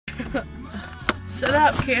Set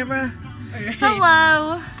up, camera. Right.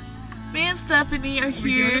 Hello. Me and Stephanie are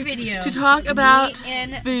here to talk about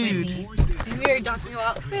food. Whitney. And we are talking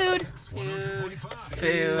about food. Food.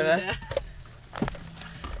 Food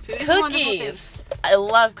is a wonderful thing. Cookies. I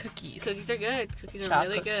love cookies. Cookies are good. Cookies are Chocolate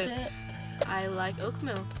really good. chip. I like oat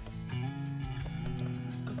milk.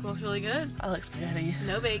 Oat milk's really good. I like spaghetti.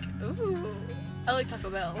 No bake. Ooh. I like Taco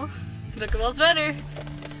Bell. Taco Bell's better.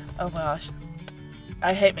 Oh my gosh.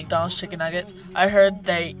 I hate McDonald's chicken nuggets. I heard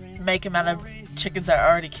they make them out of chickens that are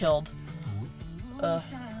already killed. Ugh.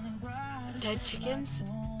 Dead chickens?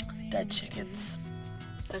 Dead chickens.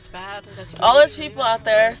 That's bad. That's All really, those people out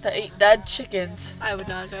there that eat dead chickens, I would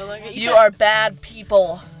not go like it. you are bad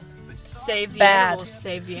people. Save the bad. animals.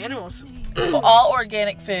 Save the animals. All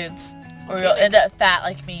organic foods, or you'll end up fat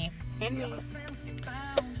like me. And me.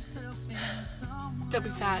 Don't be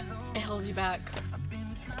fat. It holds you back.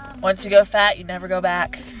 Once you go fat, you never go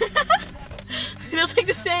back. Feels like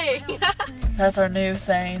to say. That's our new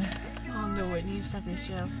saying. Oh no, Whitney, Stephanie's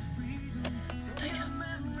show.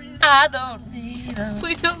 I don't need a...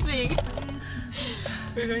 Please don't sing.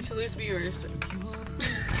 We're going to lose viewers.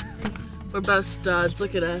 We're both studs.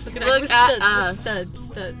 Look at us. Look Look at at us.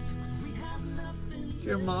 Studs.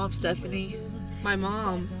 Your mom, Stephanie. My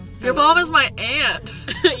mom. Your mom is my aunt.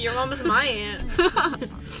 Your mom is my aunt.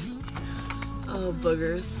 Oh,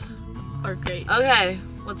 boogers. Are great. Okay,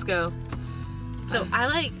 let's go. So I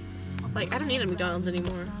like I don't eat at McDonald's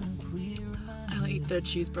anymore. I don't eat their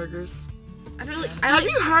cheeseburgers. I don't really. Have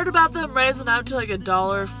you heard about them raising up to like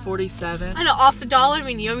 $1.47? I know, off the dollar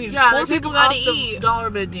menu. I mean, Yeah, poor they people took them gotta off the eat. dollar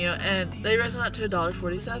menu, and they raised it up to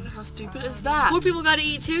 $1.47. How stupid is that? Poor people gotta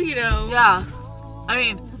eat too, you know. Yeah, I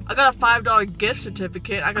mean, I got a $5 gift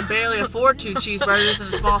certificate. I can barely afford 2 cheeseburgers and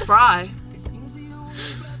a small fry.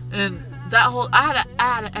 And that whole, I had to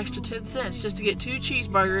add an extra 10 cents just to get 2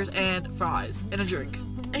 cheeseburgers and fries and a drink.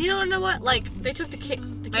 And you don't know what? Like they took the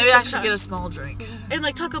Maybe I should get a small drink. And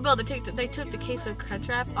like Taco Bell, they took the queso crunch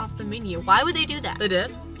wrap off the menu. Why would they do that? They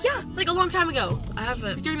did? Yeah, like a long time ago. I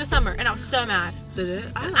haven't. During the summer, and I was so mad. They did?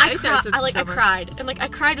 I ate that since the I summer. cried, and I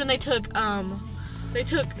cried when they took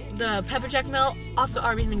the pepper jack melt off the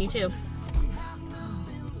Arby's menu too.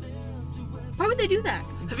 Why would they do that?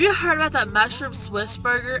 Have you heard about that mushroom Swiss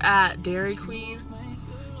burger at Dairy Queen?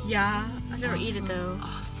 Yeah, I've never eaten it though.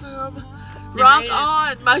 Awesome. Never Rock ate it.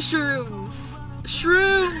 on, mushrooms.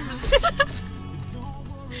 Shrooms.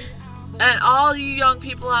 And all you young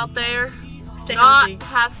people out there, Stay not healthy.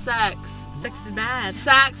 have sex. Sex is bad.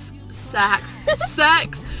 Sex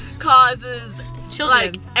causes Children.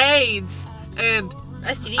 like AIDS and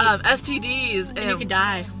STDs. STDs and you and could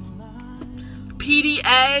die.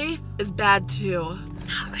 PDA is bad too.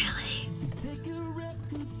 Not really.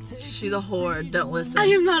 She's a whore. Don't listen. I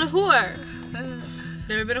am not a whore.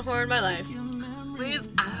 Never been a whore in my life. Please,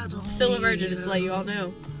 I don't Still a need virgin, just to let you all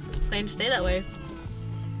know. Plan to stay that way.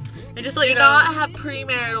 And just let Do you know. not have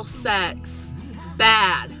premarital sex.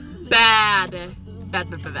 Bad.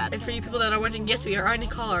 And for you people that are wondering, yes, we are in a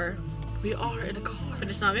car, We are in a car. but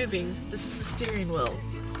it's not moving. This is the steering wheel.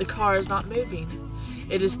 The car is not moving.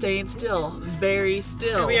 It is staying still. Very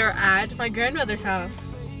still. And we are at my grandmother's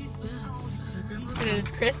house. Yes. And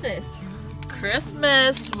it's Christmas.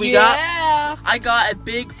 Christmas. Yeah. I got a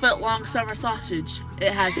big foot long summer sausage.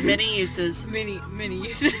 It has many uses. Many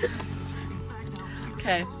uses.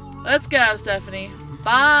 Okay. Let's go, Stephanie.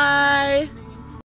 Bye.